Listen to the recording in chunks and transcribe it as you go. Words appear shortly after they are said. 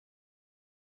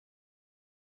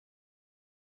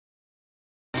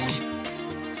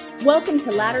Welcome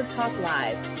to Ladder Talk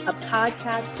Live, a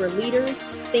podcast for leaders,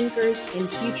 thinkers, and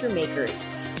future makers,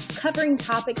 covering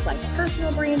topics like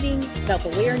personal branding,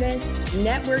 self-awareness,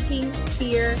 networking,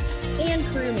 fear, and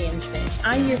career management.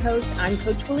 I'm your host, I'm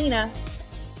Coach Belina.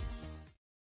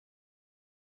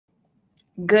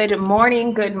 Good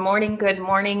morning,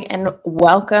 and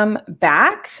welcome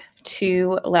back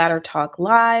to Ladder Talk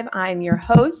Live. I'm your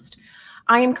host.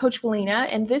 I am Coach Belina,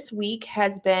 and this week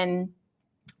has been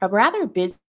a rather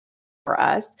busy for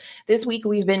us. This week,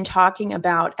 we've been talking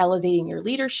about elevating your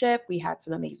leadership. We had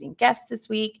some amazing guests this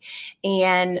week,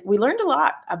 and we learned a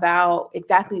lot about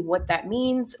exactly what that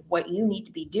means, what you need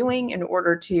to be doing in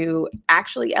order to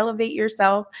actually elevate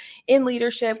yourself in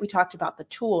leadership. We talked about the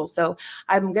tools. So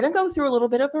I'm going to go through a little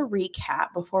bit of a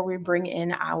recap before we bring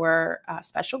in our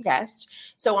special guest.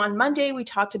 So on Monday, we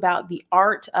talked about the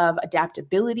art of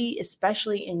adaptability,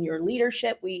 especially in your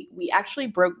leadership. We actually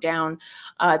broke down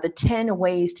the 10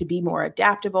 ways to be more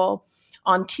adaptable.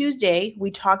 On Tuesday,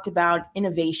 we talked about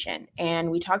innovation,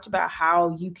 and we talked about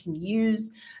how you can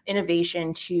use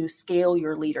innovation to scale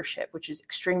your leadership, which is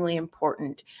extremely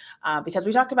important because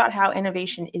we talked about how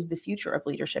innovation is the future of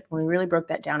leadership, and we really broke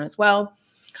that down as well.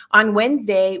 On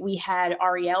Wednesday, we had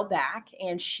Arielle back,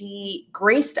 and she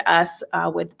graced us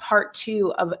with part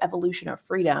 2 of Evolution of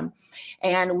Freedom.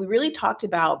 And we really talked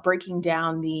about breaking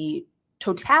down the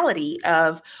totality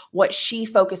of what she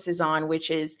focuses on,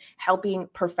 which is helping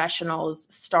professionals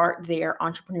start their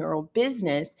entrepreneurial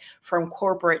business from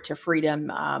corporate to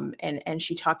freedom. And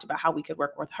she talked about how we could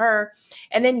work with her.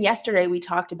 And then yesterday, we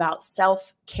talked about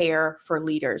self-care for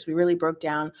leaders. We really broke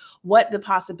down what the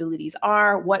possibilities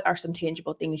are, what are some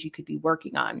tangible things you could be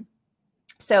working on.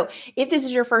 So if this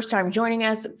is your first time joining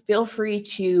us, feel free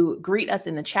to greet us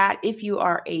in the chat. If you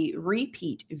are a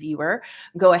repeat viewer,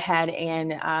 go ahead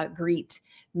and greet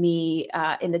me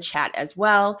in the chat as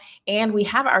well. And we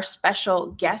have our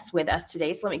special guest with us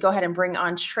today. So let me go ahead and bring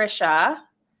on Tricia.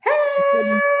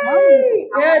 Hey,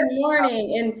 good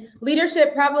morning. In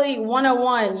Leadership Probably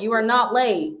 101, you are not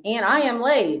late, and I am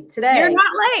late today. You're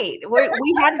not late.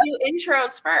 We had to do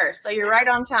intros first, so you're right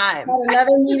on time. I had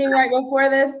another meeting right before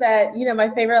this that, my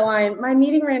favorite line, my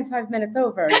meeting ran 5 minutes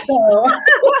over. So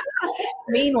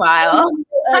meanwhile,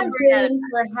 again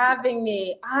for having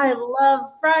me. I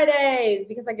love Fridays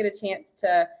because I get a chance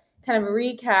to kind of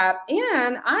recap,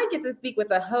 and I get to speak with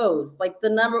the host, like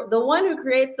the one who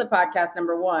creates the podcast,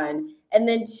 number one, and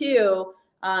then two,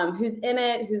 who's in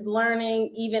it, who's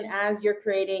learning, even as you're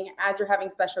creating, as you're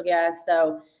having special guests.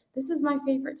 So this is my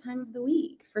favorite time of the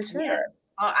week for sure. Yeah.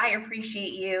 Well, I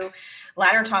appreciate you.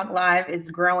 Ladder Talk Live is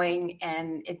growing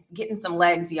and it's getting some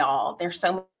legs, y'all. There's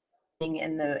so much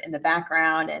in the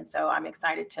background, and so I'm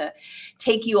excited to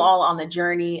take you all on the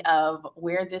journey of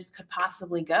where this could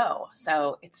possibly go.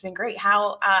 So it's been great.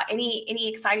 How any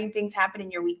exciting things happen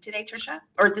in your week today, Tricia,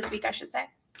 or this week I should say?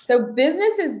 So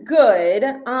business is good,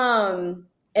 and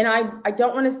I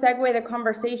don't want to segue the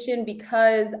conversation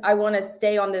because I want to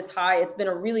stay on this high. It's been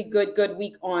a really good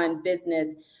week on business,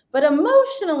 but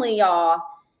emotionally, y'all,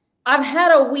 I've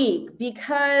had a week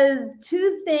because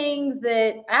two things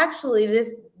that actually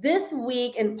this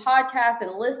week in podcast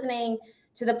and listening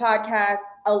to the podcast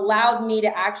allowed me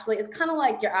to actually, it's kind of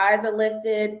like your eyes are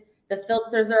lifted, the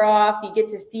filters are off, you get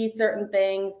to see certain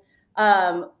things.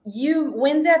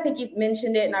 Wednesday, I think you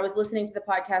mentioned it, and I was listening to the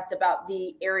podcast about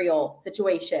the Ariel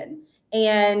situation.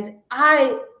 And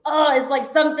it's like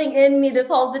something in me, this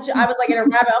whole situation, I was like in a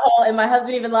rabbit hole, and my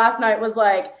husband even last night was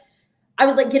like, I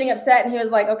was like getting upset, and he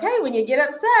was like, okay, when you get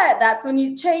upset, that's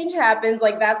when change happens.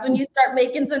 Like, that's when you start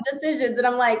making some decisions. And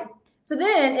I'm like, so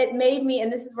then it made me,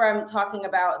 and this is where I'm talking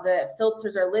about the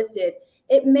filters are lifted.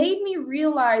 It made me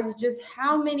realize just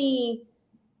how many,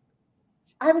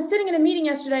 I was sitting in a meeting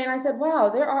yesterday and I said, wow,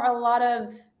 there are a lot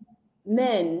of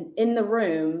men in the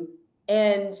room,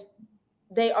 and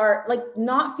they are like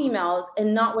not females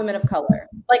and not women of color.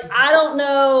 Like, I don't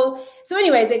know. So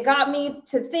anyways, it got me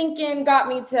to thinking,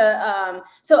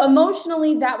 so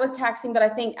emotionally that was taxing. But I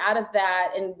think out of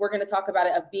that, and we're going to talk about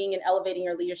it, of being and elevating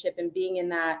your leadership and being in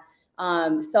that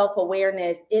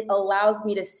self-awareness, it allows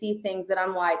me to see things that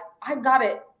I'm like, as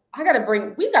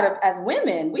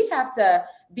women, we have to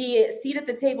be a seat at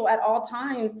the table at all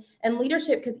times and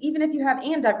leadership. Because even if you have,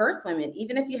 and diverse women,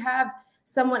 even if you have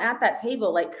someone at that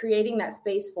table, like creating that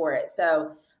space for it.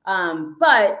 So,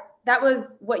 but that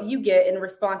was what you get in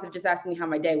response of just asking me how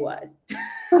my day was.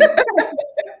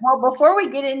 Well, before we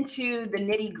get into the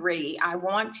nitty gritty, I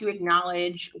want to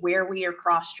acknowledge where we are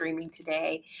cross streaming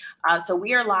today. So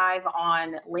we are live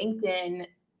on LinkedIn,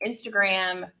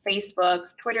 Instagram, Facebook,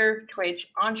 Twitter,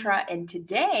 Twitch, Entra, and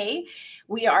today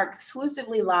we are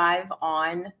exclusively live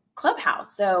on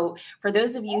Clubhouse. So for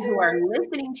those of you who are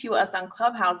listening to us on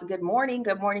Clubhouse, good morning,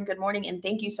 good morning, good morning, and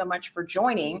thank you so much for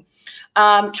joining.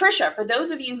 Tricia, for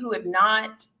those of you who have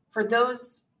not, for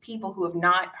those people who have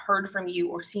not heard from you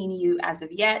or seen you as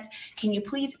of yet, can you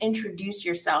please introduce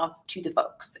yourself to the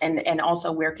folks, and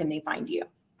also where can they find you?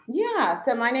 Yeah,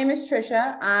 so my name is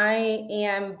Tricia. I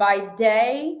am by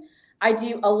day, I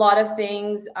do a lot of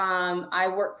things. I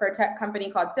work for a tech company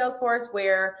called Salesforce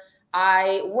where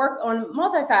I work on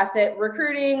multifaceted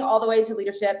recruiting all the way to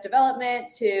leadership development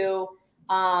to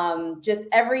just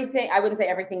everything. I wouldn't say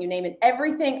everything, you name it.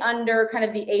 Everything under kind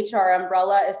of the HR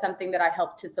umbrella is something that I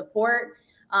help to support.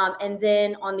 And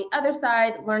then on the other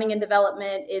side, learning and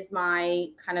development is my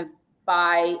kind of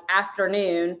by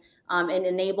afternoon. And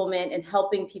enablement and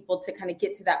helping people to kind of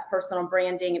get to that personal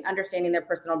branding and understanding their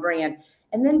personal brand.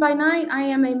 And then by night, I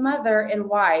am a mother and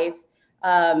wife.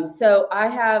 So I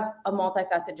have a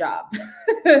multifaceted job.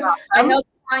 I help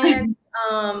clients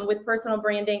with personal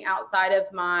branding outside of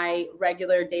my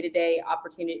regular day-to-day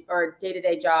opportunity or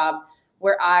day-to-day job,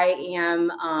 where I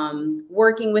am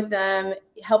working with them,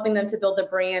 helping them to build a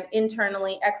brand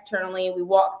internally, externally. We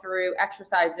walk through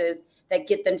exercises that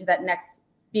get them to that next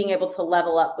being able to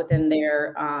level up within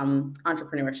their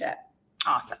entrepreneurship.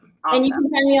 Awesome. And you can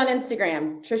find me on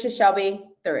Instagram, Tricia Shelby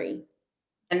 3.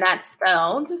 And that's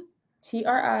spelled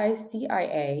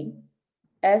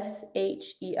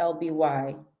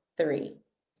TriciaShelby 3.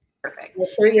 perfect. Well,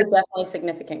 3 is definitely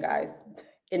significant, guys,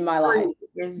 in my life.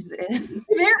 Is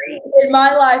very in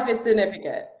my life is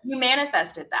significant. You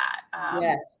manifested that.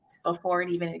 Yes. Before it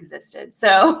even existed.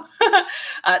 So,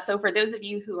 so for those of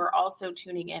you who are also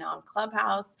tuning in on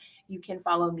Clubhouse, you can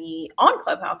follow me on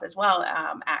Clubhouse as well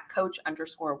at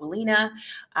Coach_Willina.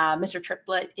 Mr.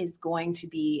 Triplet is going to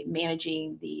be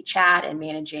managing the chat and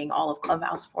managing all of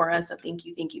Clubhouse for us. So thank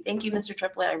you, Mr.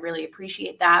 Triplet. I really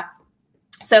appreciate that.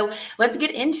 So let's get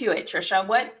into it, Tricia.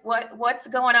 What's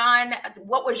going on?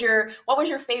 What was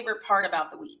your favorite part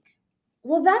about the week?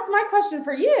 Well, that's my question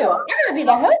for you. I'm gonna be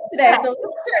the host today, so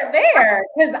let's start there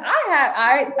because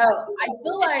I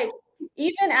feel like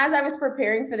even as I was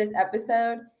preparing for this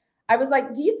episode, I was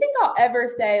like, do you think I'll ever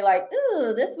say like,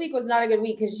 ooh, this week was not a good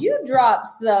week? Because you dropped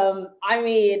some, I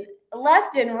mean,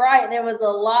 left and right. There was a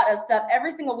lot of stuff.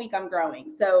 Every single week I'm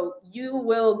growing. So you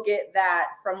will get that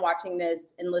from watching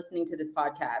this and listening to this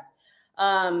podcast.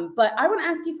 But I want to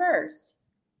ask you first.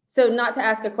 So not to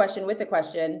ask a question with a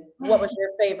question, what was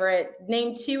your favorite,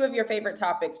 name 2 of your favorite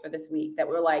topics for this week that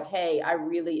were like, hey,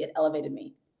 it elevated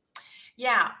me?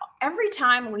 Yeah, every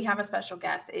time we have a special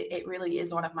guest, it really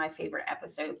is one of my favorite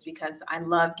episodes because I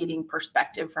love getting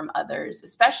perspective from others,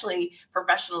 especially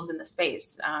professionals in the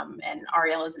space. And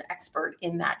Ariel is an expert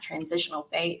in that transitional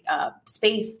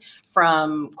space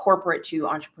from corporate to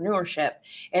entrepreneurship.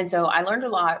 And so I learned a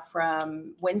lot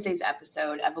from Wednesday's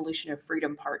episode, Evolution of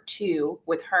Freedom Part 2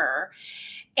 with her.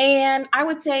 And I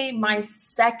would say my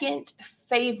second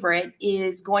favorite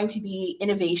is going to be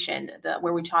innovation,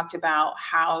 where we talked about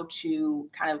how to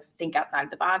kind of think outside of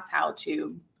the box, how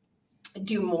to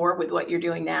do more with what you're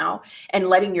doing now, and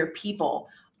letting your people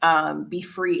be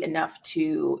free enough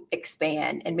to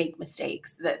expand and make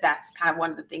mistakes. That's kind of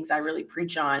one of the things I really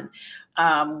preach on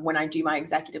when I do my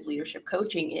executive leadership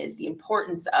coaching is the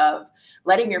importance of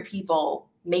letting your people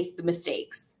make the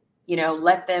mistakes. You know,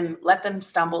 let them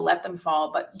stumble, let them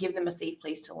fall, but give them a safe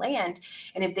place to land.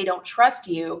 And if they don't trust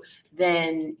you,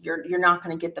 then you're not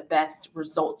going to get the best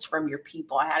results from your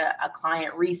people. I had a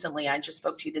client recently I just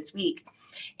spoke to this week,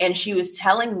 and she was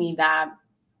telling me that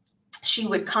she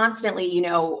would constantly,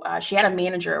 she had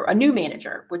a new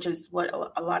manager, which is what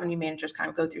a lot of new managers kind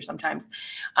of go through sometimes.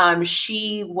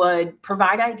 She would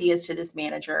provide ideas to this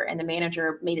manager, and the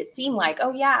manager made it seem like,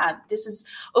 oh yeah, this is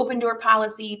open door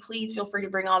policy. Please feel free to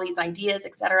bring all these ideas,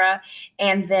 etc.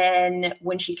 And then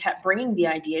when she kept bringing the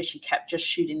ideas, she kept just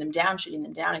shooting them down,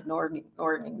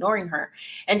 ignoring her.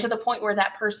 And to the point where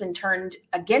that person turned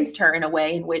against her in a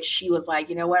way in which she was like,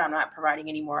 you know what, I'm not providing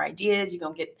any more ideas. You're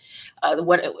going to get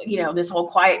this whole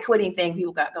quiet quitting thing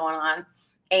people got going on.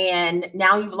 And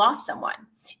now you've lost someone.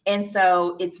 And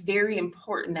so it's very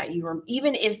important that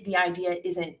even if the idea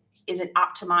isn't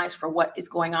optimized for what is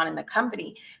going on in the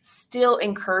company, still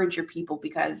encourage your people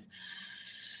because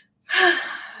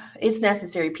it's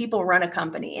necessary. People run a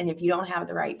company. And if you don't have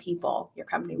the right people, your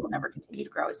company will never continue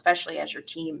to grow, especially as your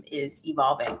team is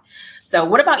evolving. So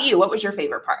what about you? What was your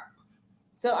favorite part?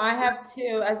 So I have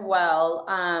 2 as well.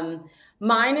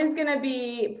 Mine is going to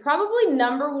be probably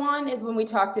number 1 is when we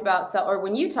talked about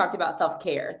when you talked about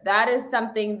self-care. That is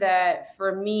something that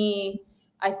for me,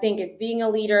 I think is being a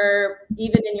leader,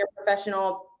 even in your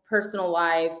professional, personal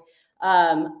life.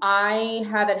 I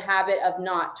have a habit of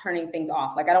not turning things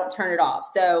off. Like I don't turn it off.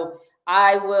 So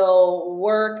I will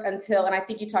work until, and I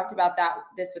think you talked about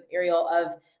this with Ariel,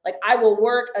 of like, I will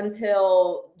work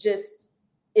until just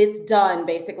it's done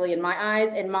basically in my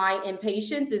eyes, and my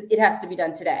impatience is it has to be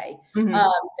done today. Mm-hmm.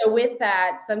 So with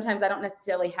that, sometimes I don't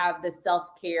necessarily have the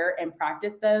self-care and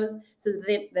practice those. So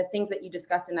the things that you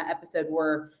discussed in that episode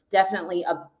were definitely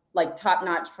like top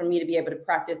notch for me to be able to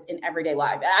practice in everyday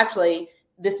life. Actually,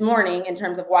 this morning, in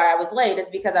terms of why I was late, is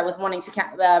because I was wanting to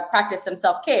practice some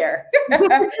self-care. And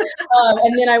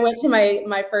then I went to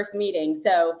my first meeting.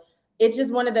 So it's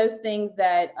just one of those things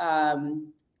that,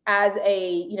 as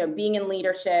being in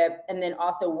leadership and then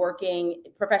also working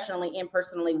professionally and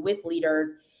personally with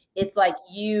leaders, it's like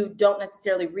you don't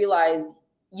necessarily realize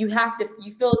you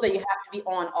feel as though you have to be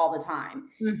on all the time.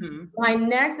 Mm-hmm. My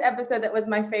next episode that was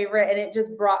my favorite, and it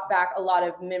just brought back a lot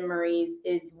of memories,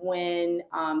 is when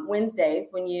Wednesdays,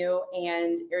 when you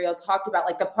and Ariel talked about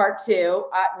like the part 2.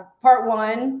 Part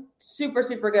 1, super,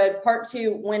 super good. Part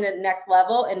 2 went at next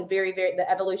level, and very, very the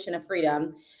evolution of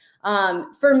freedom.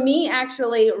 For me,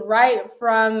 actually,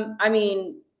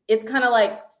 it's kind of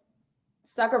like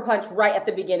sucker punch right at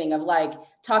the beginning of like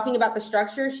talking about the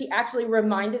structure. She actually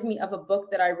reminded me of a book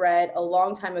that I read a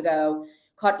long time ago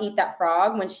called Eat That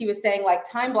Frog, when she was saying like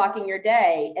time blocking your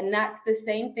day. And that's the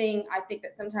same thing I think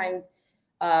that sometimes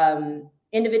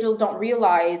individuals don't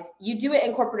realize. You do it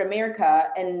in corporate America,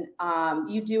 and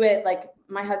you do it like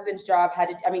my husband's job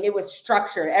it was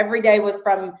structured. Every day was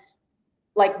from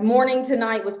like morning to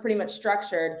night was pretty much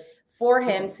structured for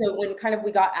him. So when kind of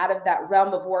we got out of that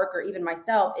realm of work, or even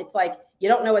myself, it's like, you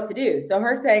don't know what to do. So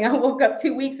her saying, I woke up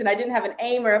 2 weeks and I didn't have an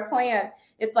aim or a plan.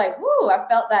 It's like, whoo, I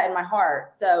felt that in my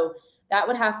heart. So that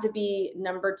would have to be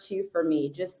number 2 for me.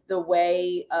 Just the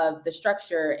way of the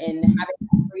structure and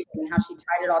having freedom, and how she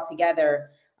tied it all together,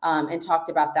 and talked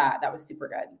about that. That was super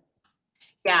good.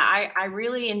 Yeah, I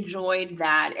really enjoyed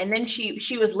that. And then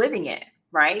she was living it,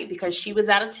 right? Because she was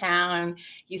out of town.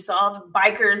 You saw the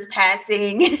bikers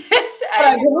passing.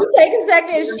 Can we take a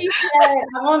second? She said,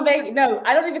 I'm on vacation. No,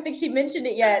 I don't even think she mentioned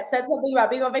it yet. Said something about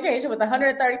being on vacation with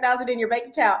 $130,000 in your bank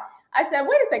account. I said,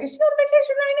 wait a second, she's on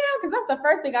vacation right now? Because that's the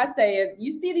first thing I say is,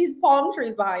 you see these palm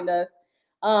trees behind us.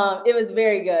 It was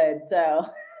very good. So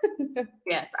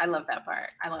yes, I love that part.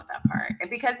 And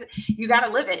because you got to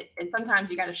live it. And sometimes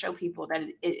you got to show people that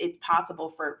it's possible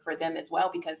for them as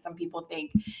well, because some people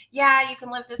think, yeah, you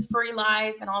can live this free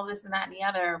life and all this and that and the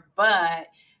other, but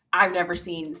I've never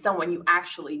seen someone you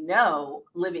actually know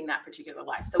living that particular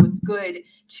life. So it's good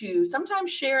to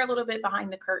sometimes share a little bit behind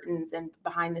the curtains and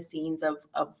behind the scenes of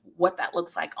what that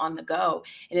looks like on the go.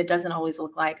 And it doesn't always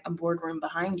look like a boardroom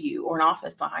behind you or an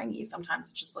office behind you. Sometimes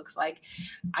it just looks like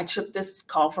I took this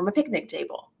call from a picnic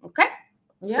table. Okay.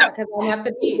 yeah, because I'm at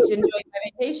the beach enjoying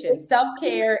my vacation,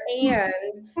 self-care, and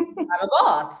I'm a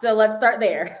boss. So let's start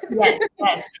there.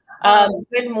 Yes.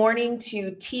 Good morning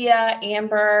to Tia,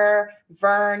 Amber,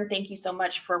 Vern. Thank you so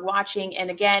much for watching. And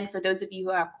again, for those of you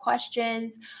who have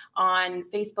questions on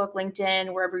Facebook,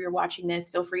 LinkedIn, wherever you're watching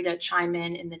this, feel free to chime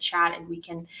in the chat and we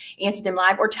can answer them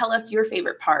live, or tell us your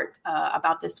favorite part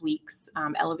about this week's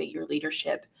Elevate Your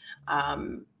Leadership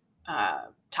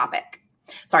topic.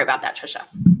 Sorry about that, Tricia.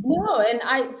 No, and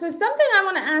so something I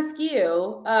want to ask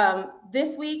you,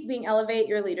 this week being Elevate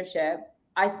Your Leadership,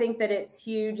 I think that it's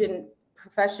huge, and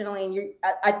professionally,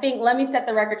 and I think, let me set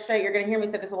the record straight. You're going to hear me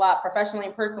say this a lot, professionally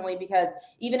and personally, because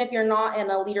even if you're not in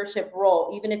a leadership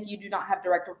role, even if you do not have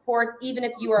direct reports, even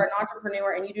if you are an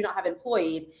entrepreneur and you do not have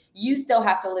employees, you still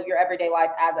have to live your everyday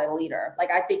life as a leader.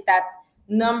 Like, I think that's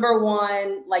number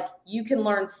one. Like, you can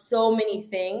learn so many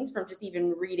things from just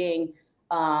even reading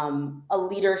a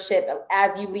leadership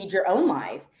as you lead your own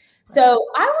life. So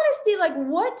I want to see, like,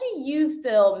 what do you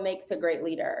feel makes a great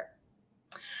leader?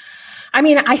 I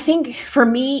mean, I think for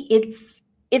me, it's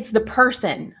the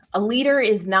person. A leader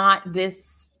is not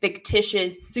this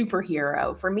fictitious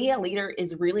superhero. For me, a leader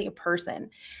is really a person,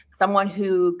 someone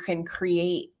who can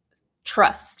create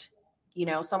trust. You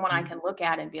know, someone I can look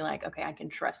at and be like, okay, I can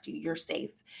trust you. You're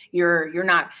safe. You're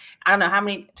not. I don't know how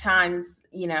many times,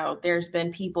 you know, there's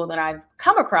been people that I've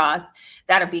come across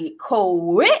that'll be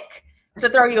quick to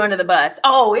throw you under the bus.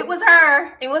 Oh, it was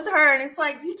her. And it's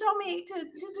like, you told me to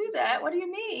do that. What do you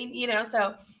mean? You know,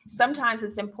 so sometimes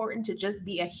it's important to just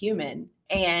be a human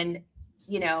and,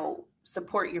 you know,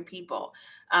 support your people.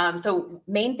 So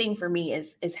main thing for me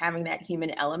is having that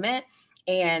human element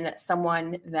and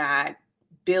someone that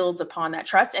builds upon that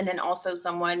trust. And then also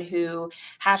someone who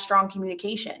has strong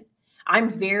communication. I'm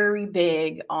very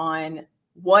big on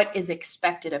what is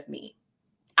expected of me.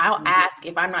 I'll ask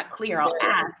if I'm not clear, I'll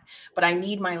ask, but I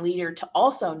need my leader to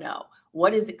also know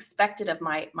what is expected of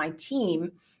my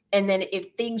team. And then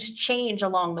if things change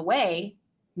along the way,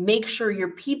 make sure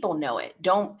your people know it.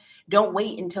 Don't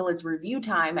wait until it's review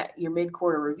time at your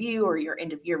mid-quarter review or your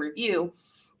end of year review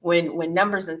when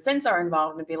numbers and cents are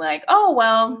involved and be like, oh,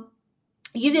 well,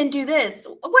 you didn't do this.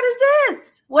 What is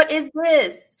this? What is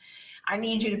this? I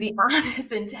need you to be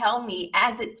honest and tell me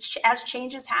as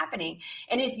change is happening.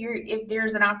 And if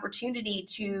there's an opportunity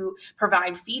to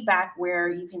provide feedback where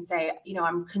you can say,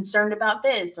 I'm concerned about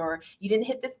this, or you didn't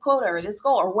hit this quota or this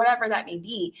goal, or whatever that may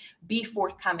be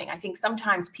forthcoming. I think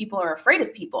sometimes people are afraid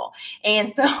of people.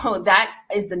 And so that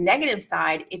is the negative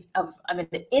side of an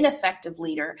ineffective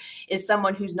leader, is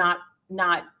someone who's not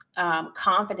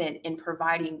confident in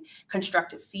providing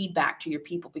constructive feedback to your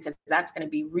people, because that's going to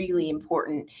be really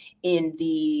important in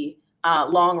the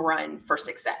long run for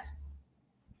success.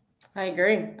 I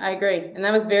agree. And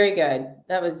that was very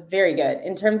good.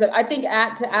 In terms of, I think to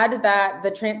add to that,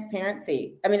 the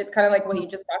transparency. I mean, it's kind of like what you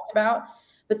just talked about,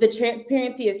 but the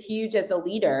transparency is huge as a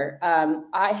leader.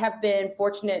 I have been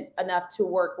fortunate enough to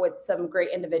work with some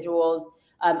great individuals.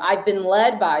 I've been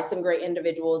led by some great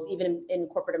individuals, even in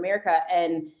corporate America.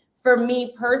 And for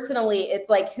me personally, it's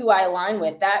like who I align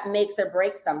with. That makes or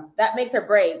breaks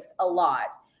a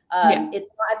lot. It's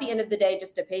not at the end of the day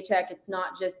just a paycheck. It's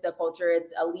not just the culture.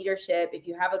 It's a leadership. If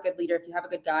you have a good leader, if you have a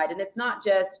good guide, and it's not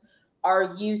just,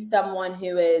 are you someone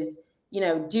who is,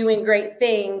 doing great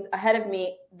things ahead of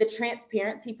me? The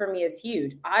transparency for me is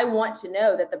huge. I want to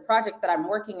know that the projects that I'm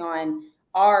working on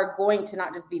are going to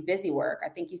not just be busy work. I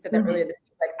think you said that earlier this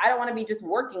week. Like, I don't want to be just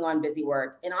working on busy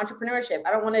work in entrepreneurship.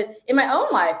 I don't want to, in my own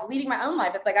life, leading my own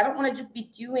life. It's like, I don't want to just be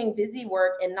doing busy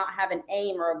work and not have an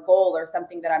aim or a goal or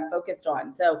something that I'm focused on.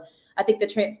 So I think the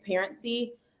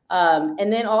transparency,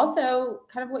 and then also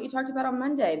kind of what you talked about on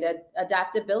Monday, that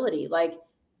adaptability, like,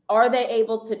 are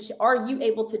you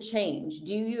able to change?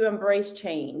 Do you embrace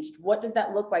change? What does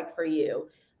that look like for you?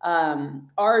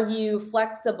 Are you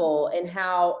flexible in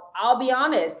how, I'll be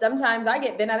honest, sometimes I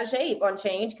get bent out of shape on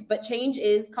change, but change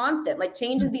is constant. Like,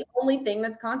 change is the only thing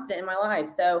that's constant in my life.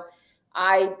 So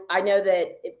I know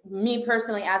that me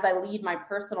personally, as I lead my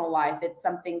personal life, it's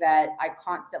something that I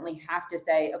constantly have to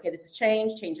say, okay, this is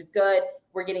change. Change is good.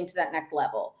 We're getting to that next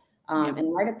level.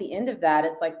 And right at the end of that,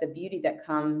 it's like the beauty that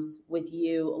comes with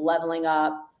you leveling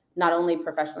up, not only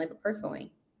professionally, but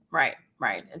personally. Right.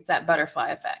 It's that butterfly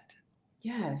effect.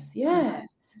 Yes.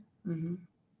 Mm-hmm.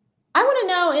 I want to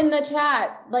know in the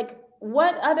chat, like,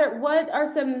 what are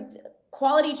some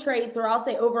quality traits, or I'll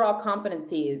say overall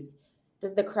competencies,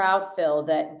 does the crowd feel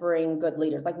that bring good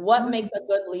leaders? Like, what makes a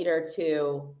good leader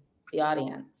to the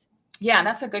audience? Yeah,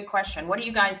 that's a good question. What do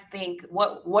you guys think?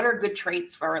 What are good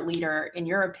traits for a leader, in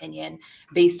your opinion,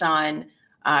 based on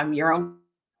your own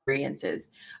experiences?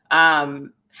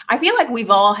 I feel like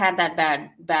we've all had that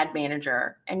bad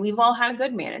manager, and we've all had a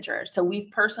good manager. So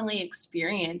we've personally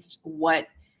experienced what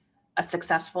a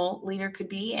successful leader could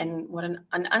be and what an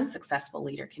unsuccessful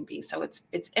leader can be. So it's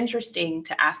interesting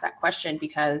to ask that question,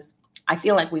 because I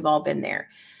feel like we've all been there,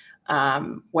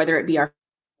 whether it be our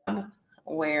job,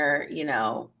 where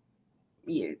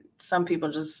some people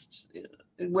just,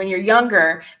 when you're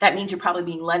younger, that means you're probably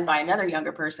being led by another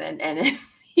younger person, and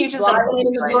you just blind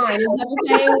leading the blind. Is that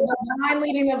saying blind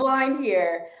leading the blind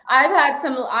here? I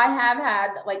have had,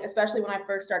 like, especially when I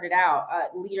first started out,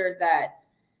 leaders that,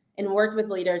 and worked with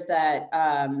leaders that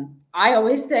I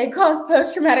always say caused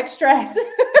post-traumatic stress.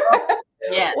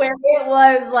 Yes. Where it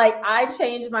was like, I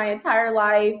changed my entire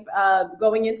life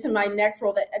going into my next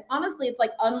role. That, honestly, it's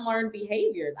like unlearned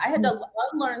behaviors. I had to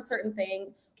unlearn certain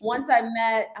things. Once I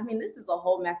met, I mean, this is a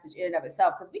whole message in and of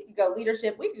itself, because we could go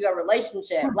leadership, we could go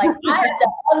relationship. Like, I had to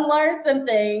unlearn some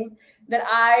things that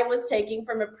I was taking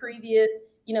from a previous,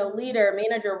 leader,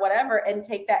 manager, whatever, and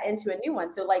take that into a new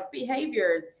one. So, like,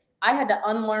 behaviors, I had to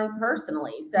unlearn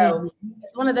personally. So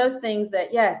it's one of those things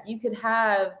that, yes, you could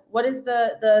have, what is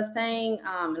the saying?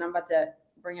 And I'm about to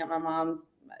bring up my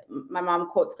mom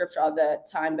quotes scripture all the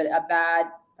time, but a bad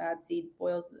seed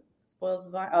spoils the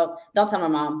vine. Oh, don't tell my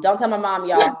mom,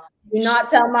 y'all. Do not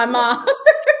tell my mom.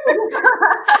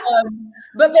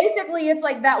 But basically, it's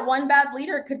like that one bad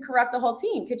leader could corrupt a whole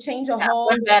team, could change a whole.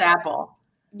 One bad apple.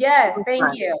 Yes, thank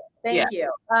you. Thank you.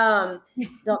 Don't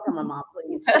tell my mom,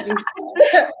 please.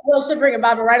 We'll should bring a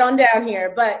Bible right on down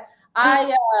here. But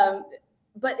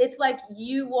but it's like,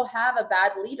 you will have a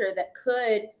bad leader that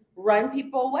could run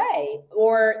people away,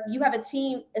 or you have a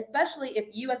team, especially if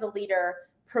you as a leader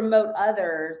promote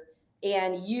others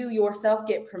and you yourself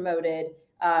get promoted,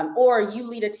 or you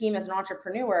lead a team as an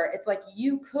entrepreneur. It's like,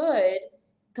 you could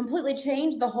completely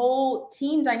change the whole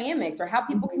team dynamics or how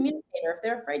people communicate or if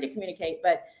they're afraid to communicate.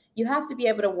 But you have to be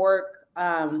able to work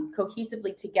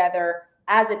cohesively together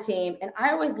as a team. And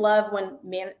I always love when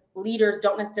leaders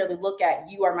don't necessarily look at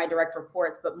you are my direct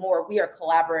reports, but more we are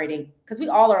collaborating because we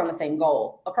all are on the same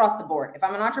goal across the board. If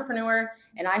I'm an entrepreneur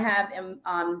and I have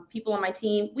people on my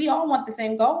team, we all want the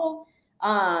same goal.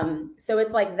 So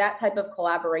it's like that type of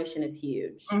collaboration is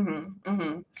huge.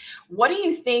 What do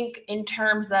you think in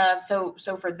terms of,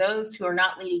 so for those who are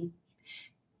not leading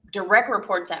direct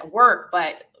reports at work,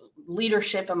 but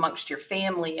leadership amongst your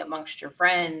family, amongst your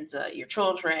friends, your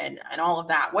children, and all of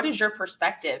that, what is your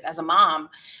perspective as a mom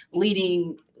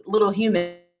leading little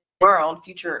human world,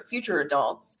 future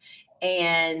adults,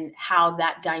 and how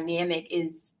that dynamic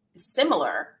is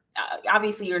similar?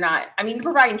 Obviously you're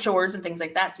providing chores and things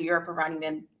like that, so you're providing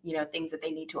them things that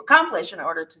they need to accomplish in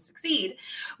order to succeed,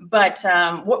 but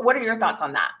what are your thoughts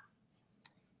on that?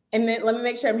 And let me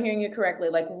make sure I'm hearing you correctly.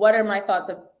 Like, what are my thoughts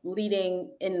of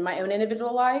leading in my own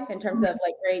individual life in terms of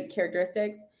like great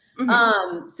characteristics?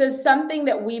 So something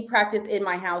that we practice in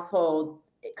my household,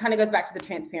 it kind of goes back to the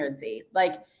transparency.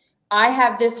 Like, I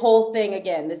have this whole thing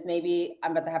again. This maybe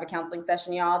I'm about to have a counseling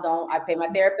session, y'all. Don't I pay my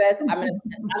therapist? I'm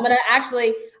gonna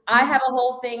actually. I have a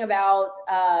whole thing about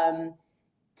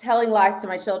telling lies to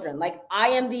my children. Like, I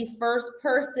am the first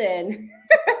person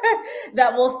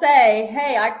that will say,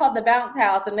 hey, I called the bounce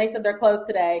house and they said they're closed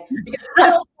today because I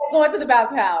don't like going to the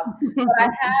bounce house. But I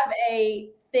have a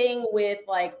thing with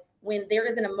like when there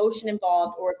is an emotion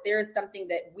involved or if there is something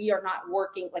that we are not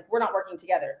working, like we're not working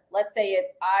together. Let's say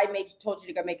it's I told you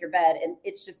to go make your bed and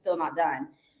it's just still not done.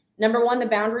 Number one, the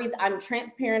boundaries, I'm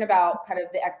transparent about kind of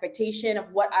the expectation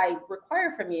of what I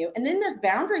require from you. And then there's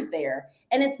boundaries there.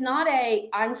 And it's not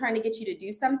I'm trying to get you to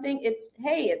do something. It's,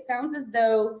 hey, it sounds as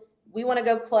though we want to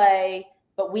go play,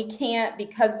 but we can't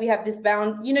because we have this you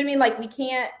know what I mean? Like we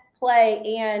can't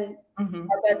play and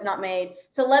our bed's not made.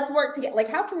 So let's work together. Like,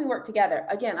 how can we work together?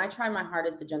 Again, I try my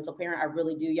hardest to gentle parent. I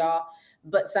really do, y'all.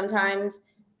 But sometimes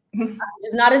I'm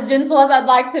just not as gentle as I'd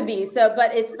like to be. So,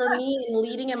 but it's for me in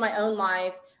leading in my own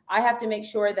life. I have to make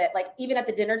sure that, like, even at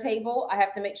the dinner table, I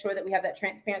have to make sure that we have that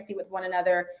transparency with one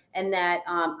another and that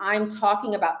I'm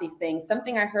talking about these things.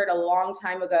 Something I heard a long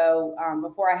time ago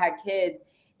before I had kids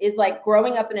is like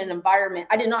growing up in an environment.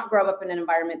 I did not grow up in an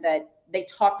environment that they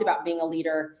talked about being a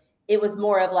leader. It was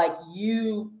more of like,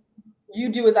 you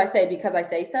do as I say because I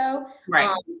say so. Right.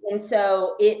 And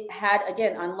so it had,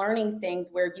 again, unlearning things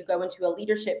where you go into a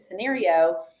leadership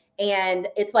scenario and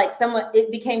it's like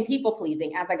it became people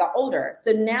pleasing as I got older.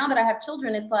 So now that I have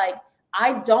children, it's like,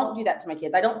 I don't do that to my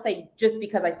kids. I don't say just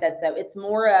because I said so. It's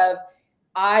more of,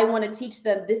 I want to teach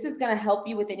them, this is going to help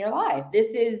you within your life.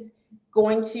 This is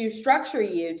going to structure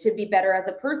you to be better as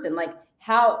a person. Like,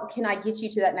 how can I get you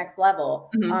to that next level?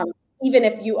 Even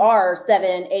if you are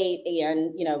 7, 8,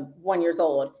 and 1 year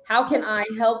old, how can I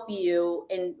help you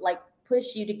and like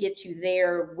push you to get you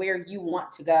there where you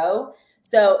want to go?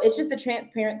 So it's just the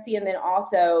transparency, and then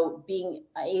also being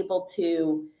able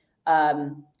to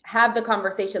have the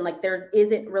conversation. Like, there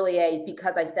isn't really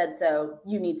because I said so,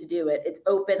 you need to do it. It's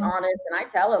open, honest, and I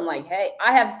tell them like, hey,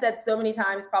 I have said so many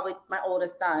times, probably my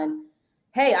oldest son,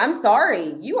 hey, I'm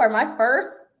sorry, you are my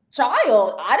first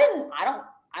child.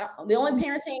 The only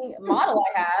parenting model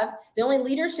I have, the only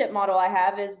leadership model I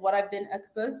have is what I've been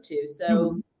exposed to.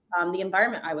 So the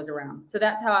environment I was around. So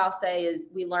that's how I'll say is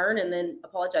we learn, and then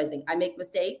apologizing. I make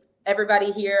mistakes.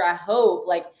 Everybody here, I hope,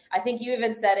 like, I think you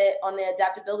even said it on the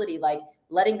adaptability, like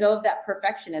letting go of that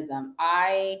perfectionism.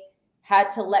 I had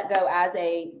to let go as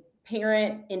a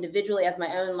parent individually, as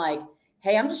my own, like,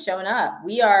 hey, I'm just showing up.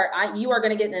 You are going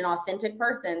to get an authentic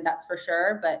person, that's for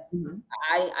sure. But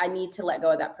I need to let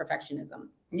go of that perfectionism.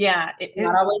 Yeah. It's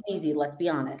not always easy. Let's be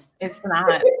honest. It's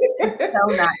not. It's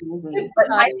so not easy.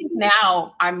 But I think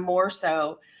now I'm more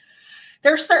so,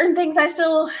 there's certain things I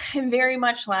still am very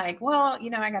much like, well,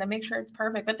 I got to make sure it's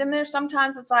perfect. But then there's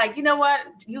sometimes it's like, you know what?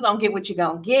 You're going to get what you're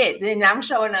going to get. Then I'm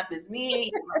showing up as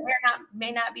me. My hair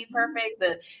may not be perfect.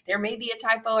 There may be a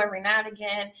typo every now and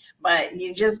again, but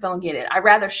you're just going to get it. I'd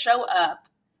rather show up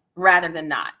rather than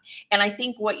not. And I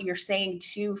think what you're saying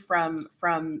too,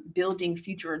 from building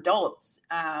future adults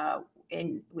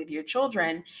with your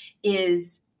children,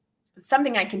 is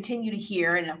something I continue to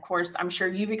hear. And of course, I'm sure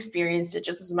you've experienced it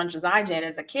just as much as I did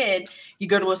as a kid. You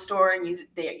go to a store and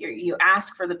you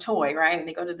ask for the toy, right? And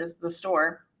they go to the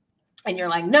store and you're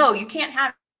like, no, you can't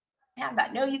have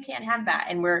that. No, you can't have that.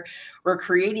 And we're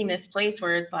creating this place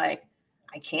where it's like,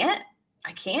 I can't.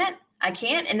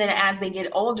 And then as they get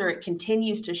older, it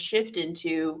continues to shift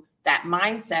into that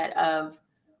mindset of,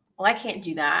 well, I can't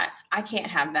do that. I can't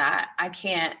have that. I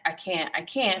can't,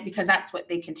 because that's what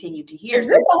they continue to hear. Is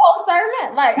this a whole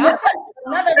sermon? Like, I'm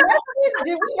another message.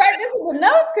 Did we write this in the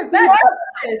notes? Because that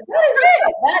is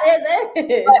it. That is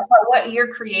it. But what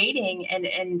you're creating,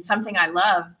 and something I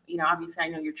love, obviously I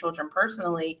know your children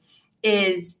personally,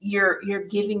 is you're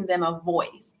giving them a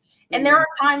voice. And there are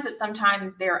times that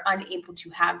sometimes they're unable to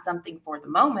have something for the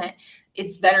moment.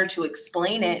 It's better to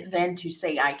explain it than to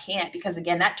say, I can't, because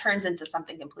again, that turns into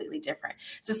something completely different.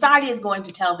 Society is going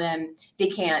to tell them they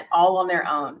can't all on their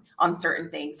own on certain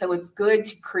things. So it's good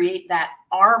to create that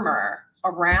armor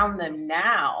around them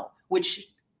now, which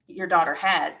your daughter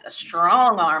has a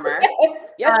strong armor.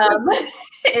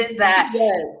 Is that,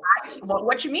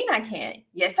 what you mean I can't?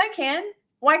 Yes, I can.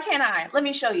 Why can't I? Let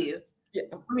me show you. Yeah.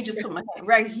 Let me just put my hand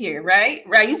right here, right?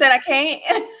 You said I can't.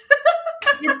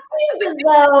 It seems as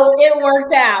though it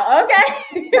worked out.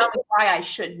 Okay. Tell me why I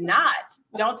should not.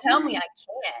 Don't tell me I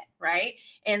can't, right?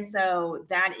 And so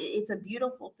that it's a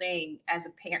beautiful thing as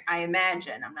a parent. I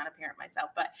imagine, I'm not a parent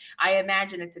myself, but I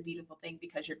imagine it's a beautiful thing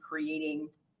because you're creating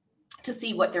to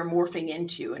see what they're morphing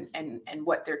into and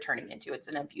what they're turning into. It's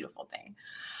a beautiful thing.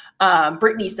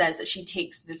 Brittany says that she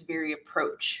takes this very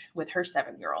approach with her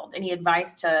 7-year-old. Any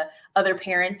advice to other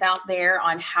parents out there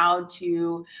on how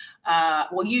to,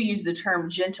 you use the term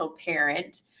gentle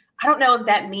parent. I don't know if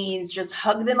that means just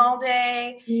hug them all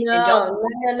day. No.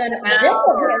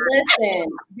 Listen,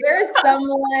 there is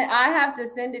someone, I have to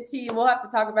send it to you. We'll have to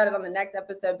talk about it on the next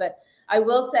episode. But I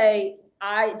will say,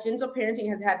 gentle parenting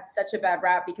has had such a bad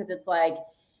rap because it's like,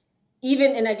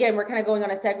 and again, we're kind of going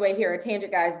on a segue here, a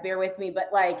tangent, guys, bear with me. But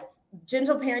like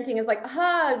gentle parenting is like a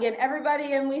hug and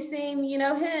everybody, and we sing,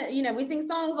 we sing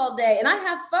songs all day and I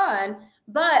have fun.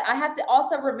 But I have to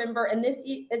also remember, and this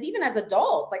is even as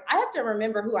adults, like I have to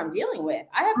remember who I'm dealing with.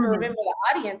 I have to remember the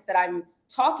audience that I'm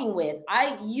talking with.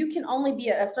 You can only be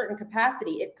at a certain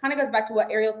capacity. It kind of goes back to what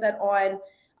Ariel said on,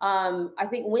 I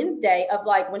think Wednesday, of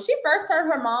like when she first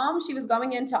heard her mom, she was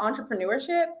going into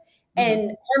entrepreneurship.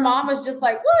 And her mom was just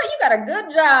like, well, you got a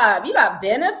good job. You got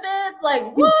benefits. Like,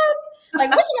 what? Like,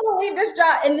 what you gonna leave this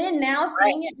job? And then now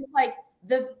seeing it, it's like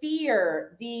the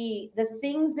fear, the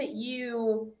things that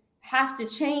you have to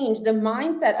change, the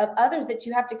mindset of others that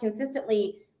you have to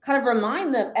consistently kind of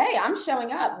remind them, hey, I'm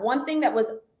showing up. One thing that was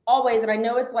always, and I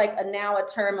know it's like now a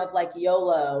term of like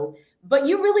YOLO, but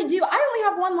you really do. I only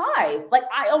have one life. Like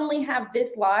I only have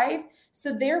this life.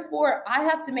 So therefore I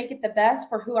have to make it the best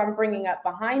for who I'm bringing up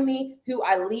behind me, who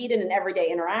I lead in an everyday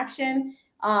interaction.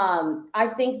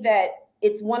 I think that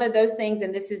it's one of those things,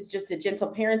 and this is just a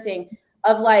gentle parenting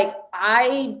of like,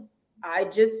 I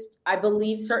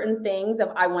believe certain things of,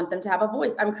 I want them to have a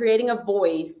voice. I'm creating a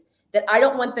voice that I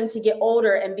don't want them to get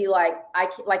older and be like,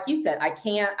 like you said, I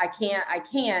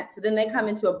can't. So then they come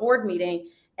into a board meeting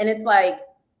and it's like,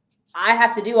 I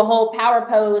have to do a whole power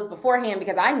pose beforehand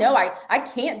because I know I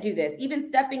can't do this. Even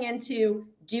stepping into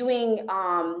doing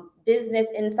business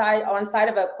on side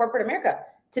of a corporate America.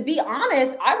 To be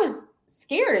honest, I was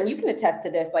scared, and you can attest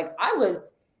to this. Like I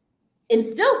was, and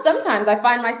still sometimes I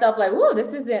find myself like, "Whoa,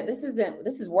 this is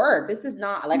work. This is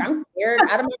not like I'm scared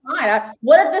out of my mind.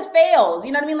 What if this fails?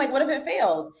 You know what I mean? Like, what if it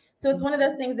fails?" So it's one of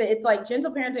those things that it's like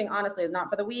gentle parenting. Honestly, is not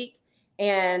for the weak.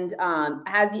 And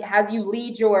as you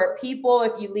lead your people,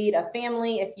 if you lead a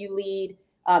family, if you lead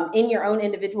in your own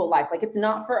individual life, like it's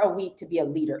not for a week to be a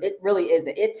leader. It really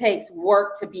isn't. It takes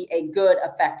work to be a good,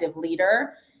 effective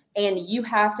leader. And you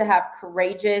have to have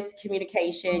courageous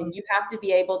communication. You have to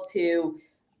be able to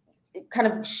kind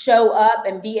of show up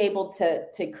and be able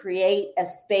to create a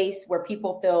space where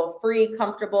people feel free,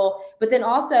 comfortable. But then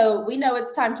also we know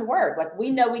it's time to work. Like we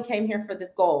know we came here for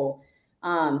this goal.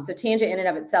 So tangent in and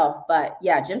of itself, but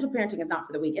yeah, gentle parenting is not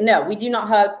for the weak. And no, we do not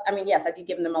hug. I mean, yes, I do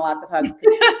give them lots of hugs.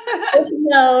 It's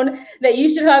known that you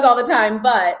should hug all the time,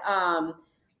 but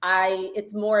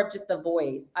it's more of just the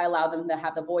voice. I allow them to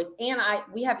have the voice, and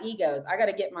we have egos. I got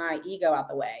to get my ego out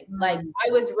the way. Like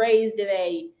I was raised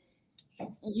in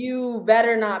you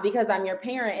better not, because I'm your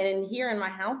parent. And in here in my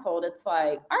household, it's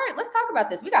like, all right, let's talk about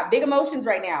this. We got big emotions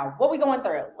right now. What we going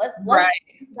through? Let's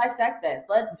dissect this.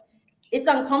 It's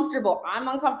uncomfortable. I'm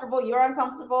uncomfortable. You're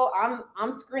uncomfortable.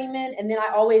 I'm screaming. And then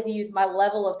I always use my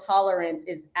level of tolerance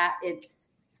is at its,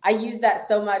 I use that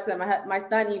so much that my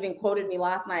son even quoted me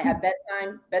last night at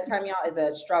bedtime. Bedtime, y'all, is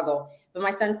a struggle. But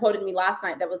my son quoted me last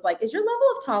night that was like, is your level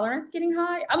of tolerance getting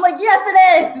high? I'm like, yes,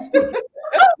 it is.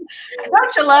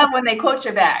 Don't you love when they quote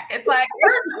you back? It's like,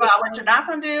 first of all, what you're not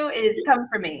going to do is come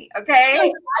for me. Okay.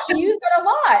 I use that a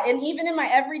lot. And even in my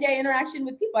everyday interaction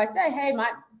with people, I say, hey,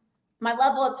 my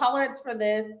level of tolerance for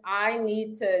this, I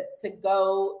need to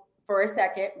go for a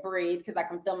second, breathe, because I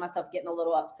can feel myself getting a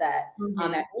little upset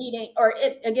Mm-hmm. at meeting, or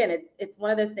it's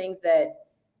one of those things that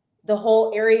the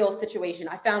whole Ariel situation,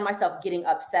 I found myself getting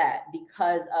upset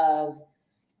because of,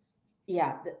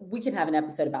 we can have an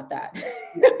episode about that.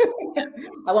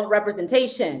 I want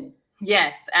representation.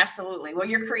 Yes, absolutely. Well,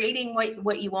 you're creating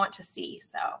what you want to see.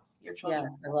 So your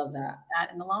children, I love that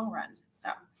in the long run. So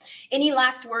any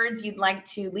last words you'd like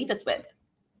to leave us with?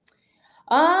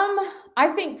 I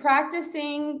think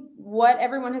practicing what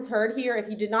everyone has heard here. If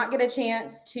you did not get a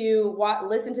chance to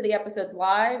listen to the episodes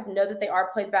live, know that they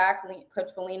are played back.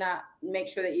 Coach Felina, make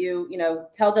sure that you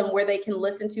tell them where they can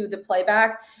listen to the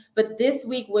playback. But this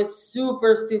week was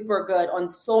super, super good on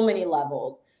so many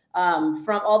levels.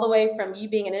 From all the way from you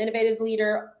being an innovative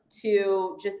leader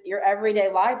to just your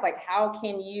everyday life. Like, how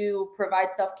can you provide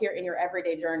self-care in your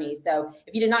everyday journey? So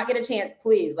if you did not get a chance,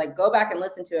 please go back and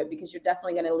listen to it, because you're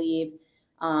definitely going to leave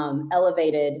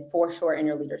elevated for sure in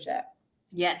your leadership.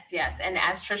 Yes. And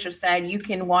as Tricia said, you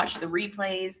can watch the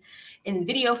replays in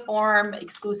video form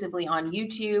exclusively on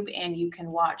YouTube, and you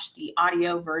can watch the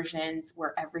audio versions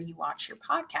wherever you watch your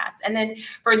podcast. And then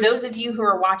for those of you who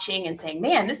are watching and saying,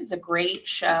 man, this is a great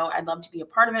show, I'd love to be a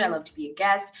part of it, I'd love to be a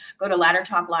guest, go to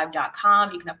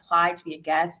laddertalklive.com. You can apply to be a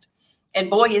guest. And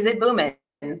boy, is it booming.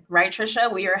 Right,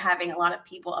 Tricia? We are having a lot of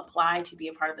people apply to be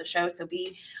a part of the show. So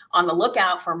be on the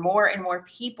lookout for more and more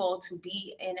people to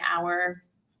be in our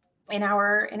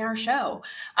show.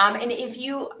 And if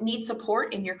you need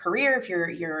support in your career, if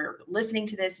you're listening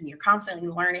to this and you're constantly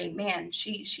learning, man,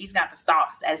 she's got the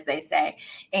sauce, as they say.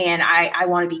 And I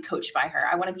want to be coached by her.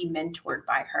 I want to be mentored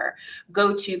by her.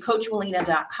 Go to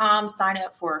coachwilena.com, sign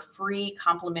up for a free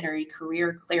complimentary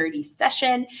career clarity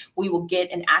session. We will get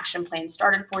an action plan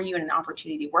started for you and an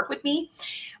opportunity to work with me.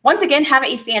 Once again, have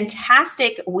a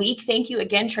fantastic week. Thank you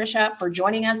again, Tricia, for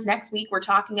joining us. Next week, we're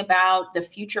talking about the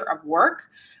future of work,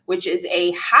 which is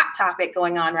a hot topic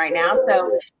going on right now.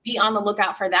 So be on the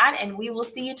lookout for that, and we will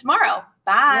see you tomorrow.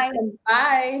 Bye.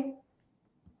 Bye.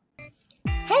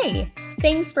 Hey,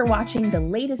 thanks for watching the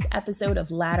latest episode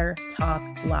of Ladder Talk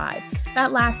Live.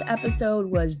 That last episode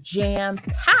was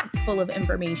jam-packed full of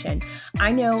information.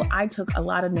 I know I took a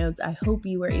lot of notes. I hope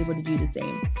you were able to do the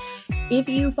same. If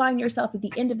you find yourself at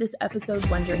the end of this episode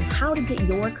wondering how to get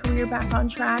your career back on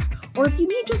track, or if you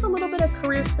need just a little bit of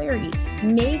career clarity,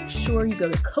 make sure you go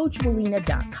to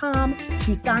coachwilena.com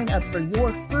to sign up for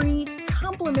your free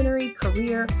complimentary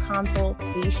career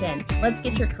consultation. Let's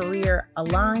get your career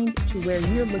aligned to where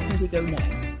you're looking to go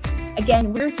next.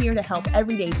 Again, we're here to help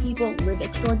everyday people live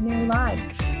extraordinary lives.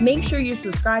 Make sure you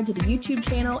subscribe to the YouTube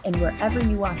channel and wherever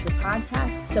you watch your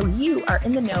podcast, so you are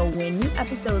in the know when new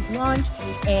episodes launch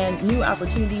and new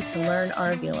opportunities to learn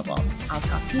are available. I'll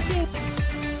talk to you soon.